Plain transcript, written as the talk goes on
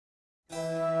Welcome.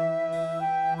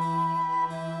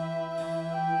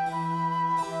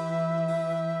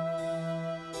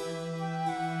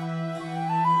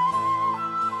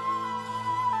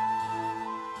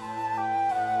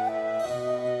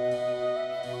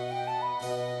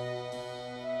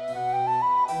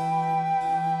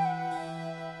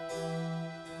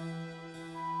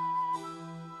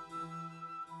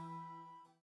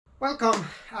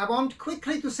 I want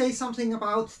quickly to say something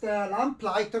about the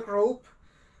Lamplighter Group.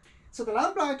 So the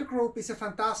Lamplighter Group is a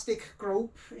fantastic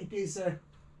group. It is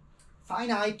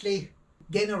finitely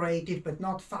generated but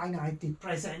not finitely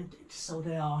presented. So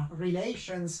there are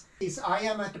relations. I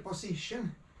am at the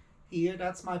position here,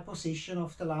 that's my position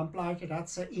of the Lamplighter,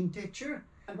 that's an integer.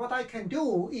 And what I can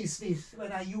do is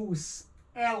when I use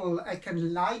L, I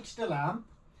can light the lamp.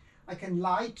 I can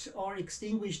light or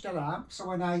extinguish the lamp. So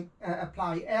when I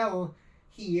apply L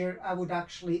here, I would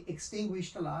actually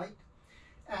extinguish the light.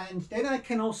 And then I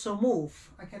can also move.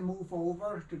 I can move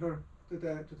over to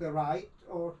the right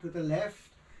or to the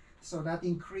left. So that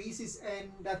increases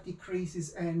n, that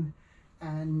decreases n.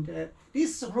 And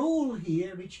this rule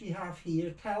here, which we have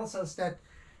here, tells us that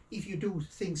if you do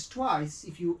things twice,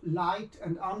 if you light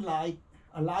and unlight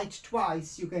a light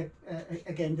twice, you get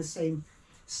again the same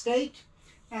state.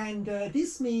 And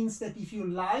this means that if you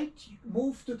light, you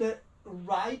move to the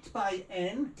right by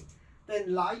n,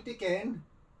 then light again,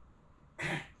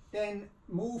 then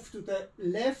move to the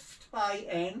left by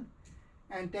n,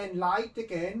 and then light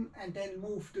again, and then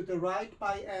move to the right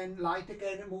by n, light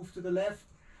again, and move to the left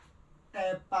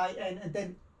by n, and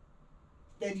then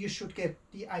you should get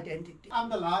the identity. I'm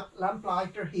the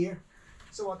lamplighter here.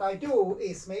 So what I do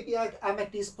is, maybe I'm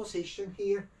at this position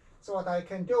here. So what I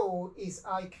can do is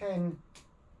I can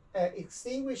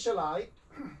extinguish a light.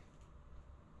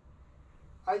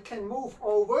 I can move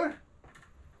over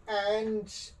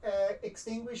and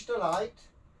extinguish the light,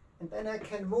 and then I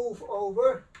can move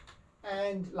over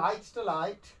and light the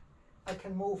light. I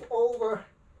can move over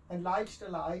and light the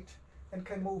light, and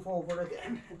can move over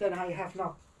again. And then I have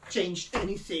not changed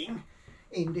anything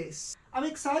in this. I'm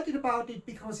excited about it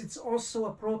because it's also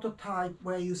a prototype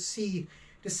where you see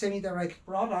the semi-direct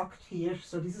product here.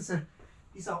 So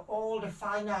these are all the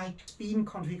finite beam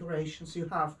configurations you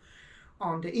have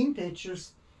on the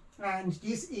integers, and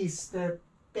this is the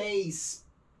base,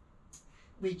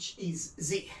 which is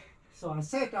Z. So I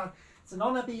said that it's a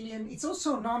non-abelian. It's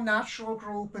also a non-natural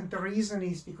group, and the reason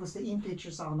is because the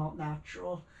integers are not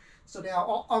natural. So there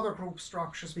are other group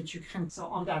structures which you can, so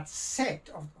on that set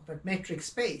of that metric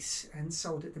space, and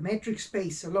so that the metric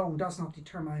space alone does not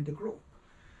determine the group.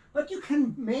 But you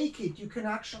can make it, you can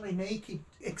actually make it,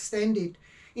 extend it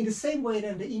in the same way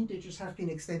that the integers have been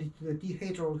extended to the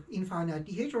dihedral, infinite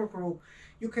dihedral group.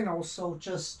 You can also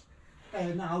just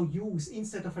now use,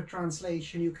 instead of a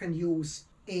translation, you can use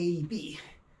AB.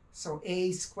 So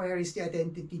A square is the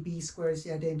identity, B square is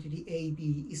the identity,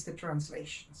 AB is the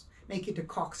translations. Make it the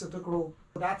cox of the group.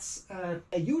 That's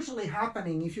usually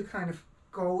happening if you kind of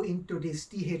go into this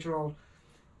dihedral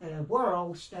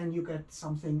world, then you get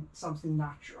something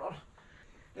natural.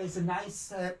 There's a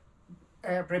nice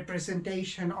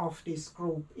representation of this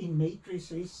group in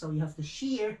matrices. So you have the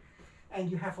shear,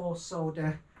 and you have also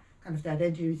the kind of the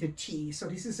identity with the T. So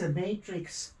this is a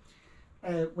matrix.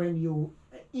 When you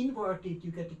invert it,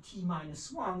 you get the T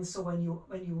minus 1. So when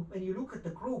you look at the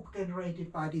group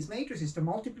generated by these matrices, the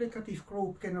multiplicative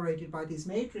group generated by these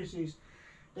matrices,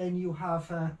 then you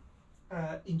have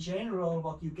in general,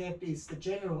 what you get is the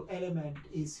general element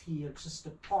is here just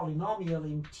a polynomial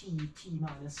in t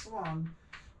minus 1,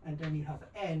 and then you have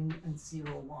n and 0,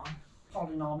 1.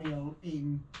 Polynomial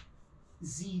in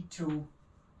z2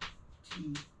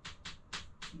 t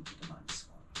to the minus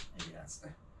 1. Maybe that's the.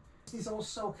 This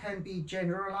also can be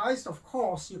generalized. Of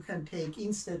course, you can take,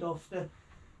 instead of the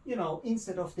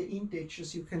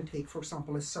integers, you can take, for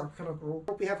example, a circular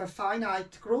group. We have a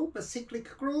finite group, a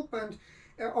cyclic group, and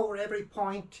over every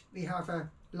point we have a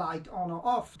light on or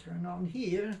off. Turn on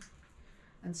here,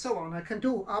 and so on. I can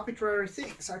do arbitrary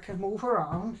things. I can move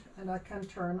around, and I can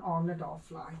turn on and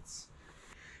off lights.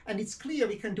 And it's clear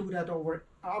we can do that over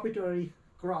arbitrary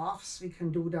graphs. We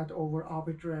can do that over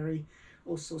arbitrary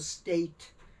also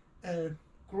state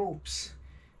groups.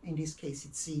 In this case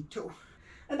it's C2.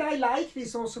 And I like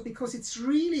this also because it's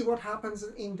really what happens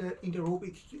in the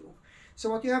Rubik cube. So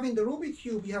what you have in the Rubik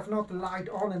cube, you have not the light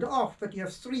on and off, but you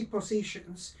have 3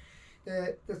 positions,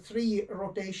 the 3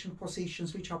 rotation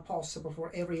positions which are possible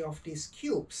for every of these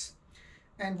cubes.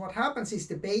 And what happens is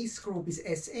the base group is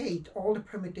S8, all the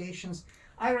permutations.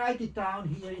 I write it down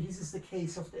here. This is the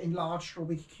case of the enlarged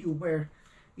Rubik cube, where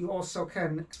you also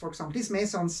can, for example, this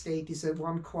meson state is a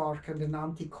 1 quark and an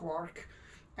anti-quark.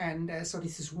 And so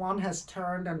this is one has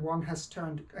turned and one has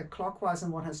turned clockwise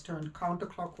and one has turned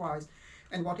counterclockwise.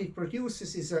 And what it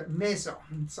produces is a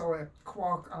meson, so a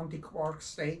quark anti-quark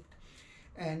state.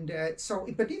 And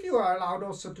but if you are allowed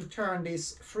also to turn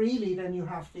this freely, then you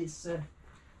have this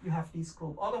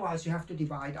group. Otherwise, you have to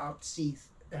divide out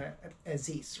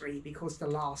Z3 because the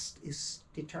last is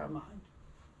determined.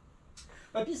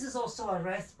 But this is also a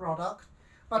Reth product,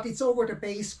 but it's over the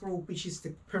base group, which is the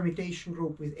permutation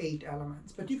group with 8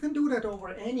 elements. But you can do that over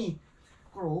any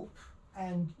group,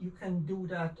 and you can do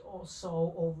that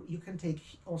also over, you can take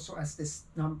also as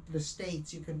the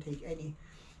states, you can take any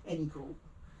group.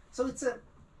 So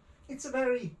it's a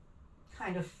very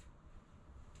kind of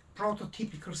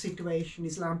prototypical situation,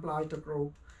 this Lamplighter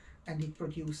group, and it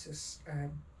produces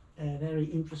very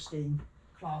interesting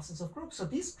classes of groups. So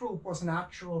this group was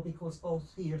natural because both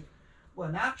here were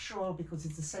natural because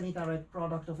it's a semi-direct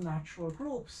product of natural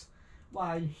groups,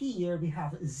 while here we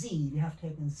have Z, we have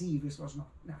taken Z, which was not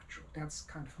natural. That's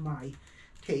kind of my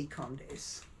take on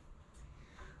this.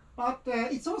 But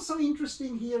it's also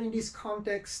interesting here in this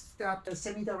context that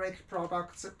semi-direct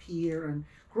products appear and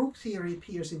group theory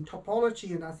appears in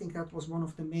topology, and I think that was one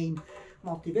of the main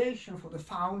motivation for the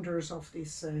founders of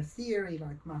this theory,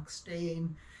 like Max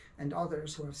Steen and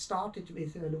others who have started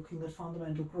with looking at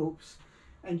fundamental groups.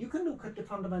 And you can look at the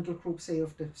fundamental group, say,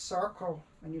 of the circle.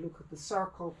 When you look at the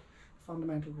circle, the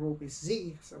fundamental group is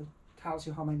Z, so it tells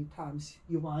you how many times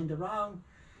you wind around.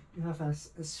 You have a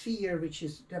sphere which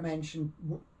is dimension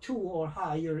 2 or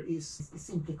higher is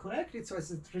simply connected, so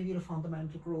it's a trivial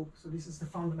fundamental group. So this is the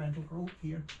fundamental group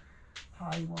here,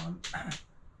 pi 1,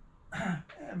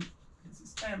 this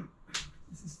is M,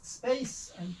 this is the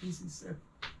space, and this is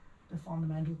the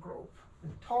fundamental group. The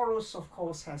torus, of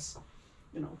course, has,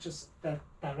 just that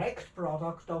direct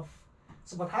product of,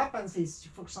 so what happens is,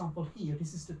 for example, here,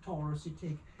 this is the torus, you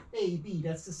take A, B,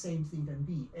 that's the same thing than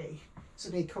B, A. So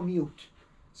they commute.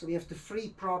 So we have the free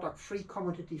product, free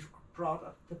commutative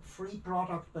product, the free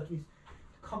product, but with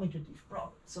commutative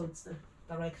product. So it's the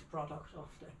direct product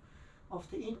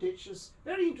of the integers.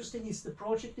 Very interesting is the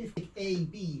projective A,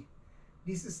 B.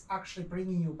 This is actually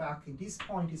bringing you back in. This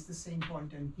point is the same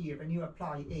point in here. When you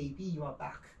apply A, B, you are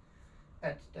back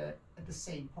at the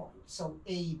same point. So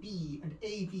A, B and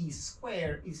A, B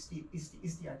square is the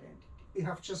identity. We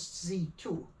have just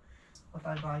Z2. What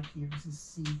I write here, this is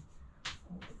Z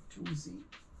over 2Z.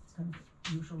 It's kind of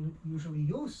usually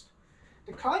used.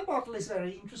 The Klein bottle is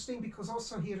very interesting because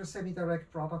also here a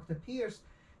semi-direct product appears.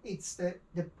 It's the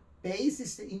base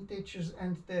is the integers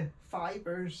and the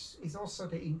fibers is also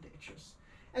the integers.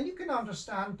 And you can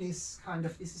understand this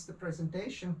this is the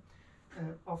presentation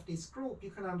of this group.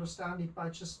 You can understand it by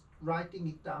just writing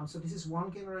it down. So this is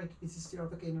one generator, this is the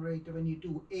other generator. When you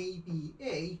do A, B,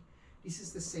 A, this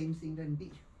is the same thing than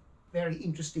B. Very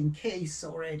interesting case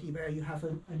already where you have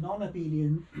a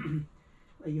non-abelian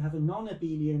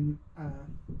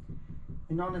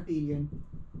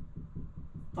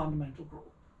fundamental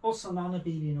group. Also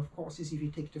non-abelian, of course, is if you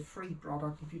take the free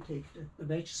product, if you take the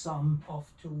wedge sum of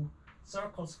two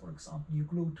circles, for example, you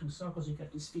glue two circles, you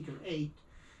get this figure 8,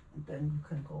 and then you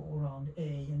can go around A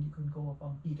and you can go up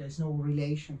on B. There's no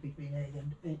relation between A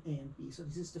and B. So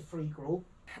this is the free group.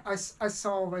 I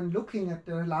saw when looking at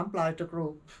the Lamplighter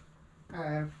group,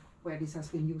 where this has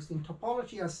been used in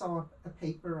topology, I saw a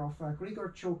paper of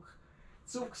Grigorchuk,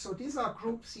 Zuk. So these are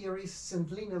group theorists,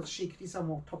 and Linnell, Shick, these are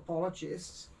more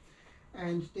topologists.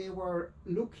 And they were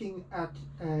looking at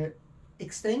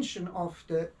extension of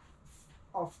the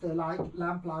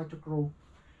Lamplighter group,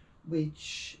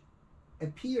 which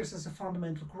appears as a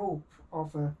fundamental group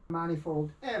of a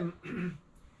manifold M,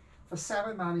 for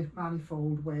 7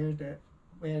 manifold where the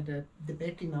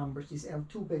Betti numbers, these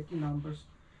L2 Betti numbers,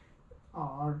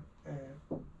 are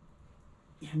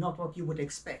not what you would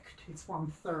expect. It's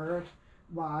 1/3,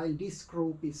 while this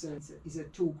group is a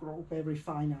 2 group. Every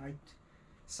finite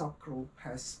subgroup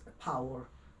has a power,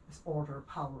 this order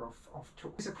power of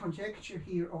 2. There's a conjecture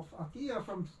here of Atiyah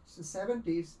from the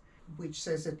 70s, which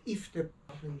says that if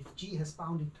G has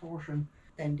bounded torsion,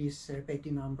 then these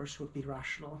Betti numbers would be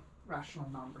rational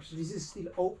numbers. So this is still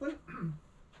open.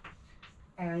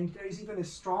 And there is even a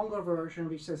stronger version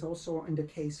which says also in the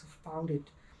case of bounded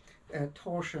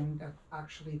torsion that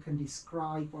actually can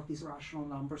describe what these rational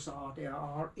numbers are. They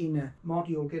are in a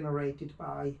module generated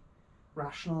by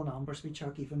rational numbers which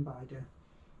are given by the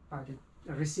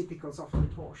reciprocals of the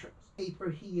torsion. The paper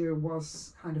here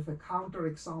was kind of a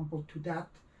counterexample to that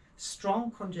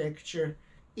strong conjecture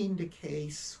in the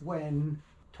case when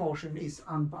torsion is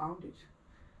unbounded.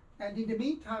 And in the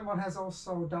meantime, one has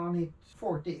also done it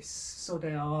for this. So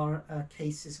there are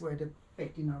cases where the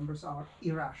Betti numbers are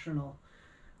irrational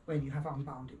when you have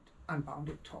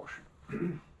unbounded torsion.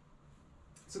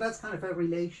 So that's kind of a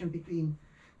relation between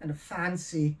kind of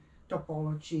fancy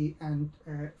topology and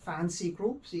fancy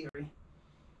group theory.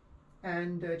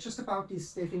 And just about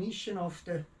this definition of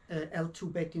the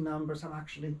L2 Betti numbers, I'm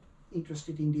actually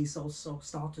interested in this, also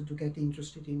started to get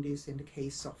interested in this in the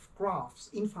case of graphs,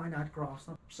 infinite graphs.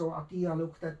 So Atiyah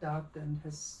looked at that and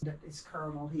has that this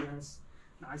kernel here has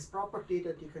a nice property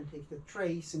that you can take the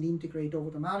trace and integrate over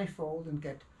the manifold and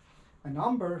get a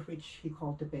number which he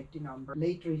called the Betti number.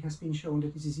 Later it has been shown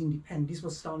that this is independent. This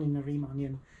was done in a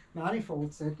Riemannian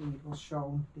manifold setting. It was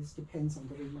shown this depends on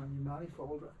the Riemannian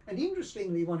manifold. And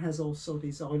interestingly, one has also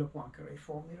this Euler-Poincaré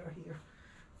formula here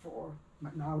for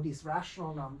now these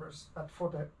rational numbers, but for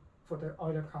the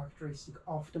Euler characteristic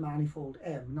of the manifold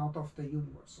M, not of the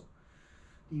universal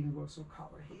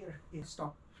cover here. I'll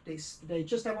stop this today.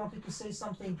 Just I wanted to say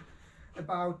something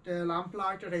about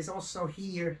Lamplighter. There's also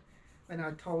here, when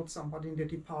I told somebody in the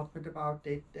department about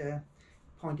it,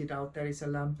 pointed out there is a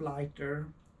Lamplighter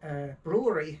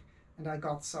brewery, and I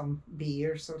got some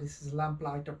beer. So this is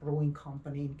Lamplighter Brewing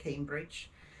Company in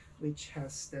Cambridge, which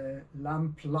has the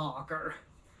Lamplager.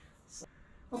 So,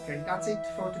 okay, that's it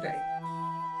for today.